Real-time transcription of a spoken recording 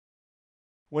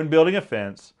When building a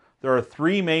fence, there are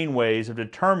three main ways of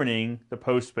determining the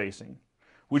post spacing.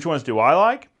 Which ones do I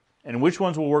like, and which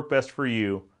ones will work best for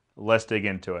you? Let's dig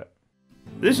into it.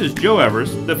 This is Joe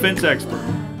Everest, the fence expert.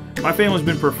 My family's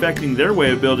been perfecting their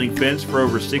way of building fence for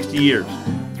over 60 years,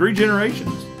 3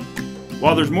 generations.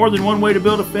 While there's more than one way to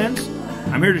build a fence,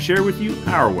 I'm here to share with you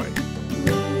our way.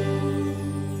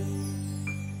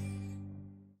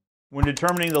 When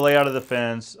determining the layout of the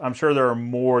fence, I'm sure there are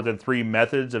more than 3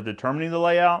 methods of determining the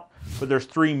layout, but there's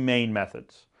 3 main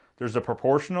methods. There's the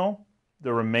proportional,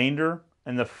 the remainder,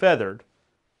 and the feathered,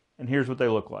 and here's what they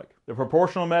look like. The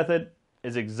proportional method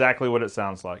is exactly what it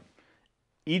sounds like.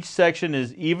 Each section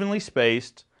is evenly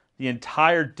spaced. The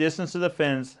entire distance of the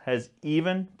fence has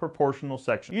even proportional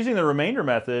sections. Using the remainder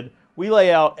method, we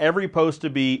lay out every post to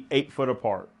be 8 foot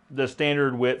apart, the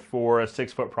standard width for a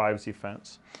 6-foot privacy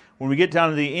fence. When we get down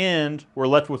to the end, we're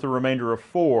left with a remainder of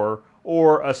 4,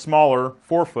 or a smaller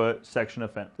 4-foot section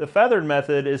of fence. The feathered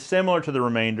method is similar to the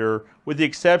remainder, with the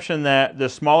exception that the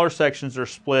smaller sections are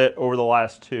split over the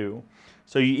last 2.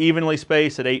 So you evenly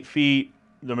space at 8 feet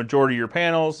the majority of your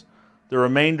panels. The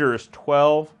remainder is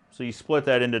 12, so you split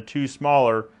that into 2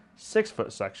 smaller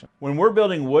 6-foot sections. When we're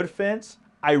building wood fence,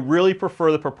 I really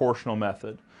prefer the proportional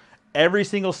method. Every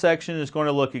single section is going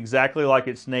to look exactly like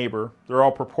its neighbor. They're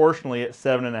all proportionally at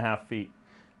 7.5 feet.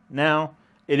 Now,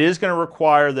 it is going to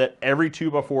require that every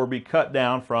 2x4 be cut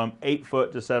down from 8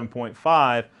 foot to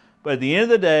 7.5, but at the end of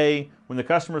the day, when the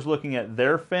customer's looking at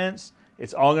their fence,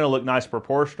 it's all going to look nice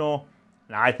proportional,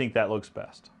 and I think that looks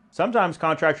best. Sometimes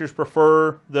contractors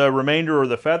prefer the remainder or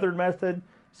the feathered method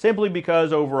simply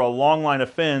because over a long line of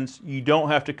fence, you don't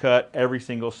have to cut every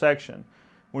single section.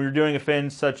 When you're doing a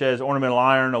fence such as ornamental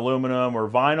iron, aluminum, or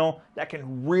vinyl, that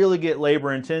can really get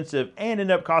labor intensive and end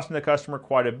up costing the customer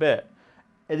quite a bit.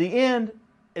 At the end,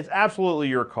 it's absolutely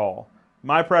your call.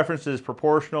 My preference is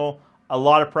proportional. A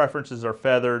lot of preferences are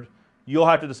feathered. You'll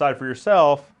have to decide for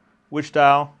yourself which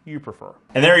style you prefer.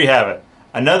 And there you have it.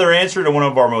 Another answer to one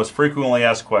of our most frequently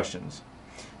asked questions.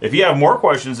 If you have more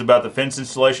questions about the fence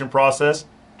installation process,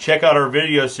 check out our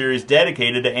video series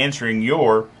dedicated to answering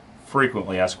your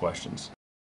frequently asked questions.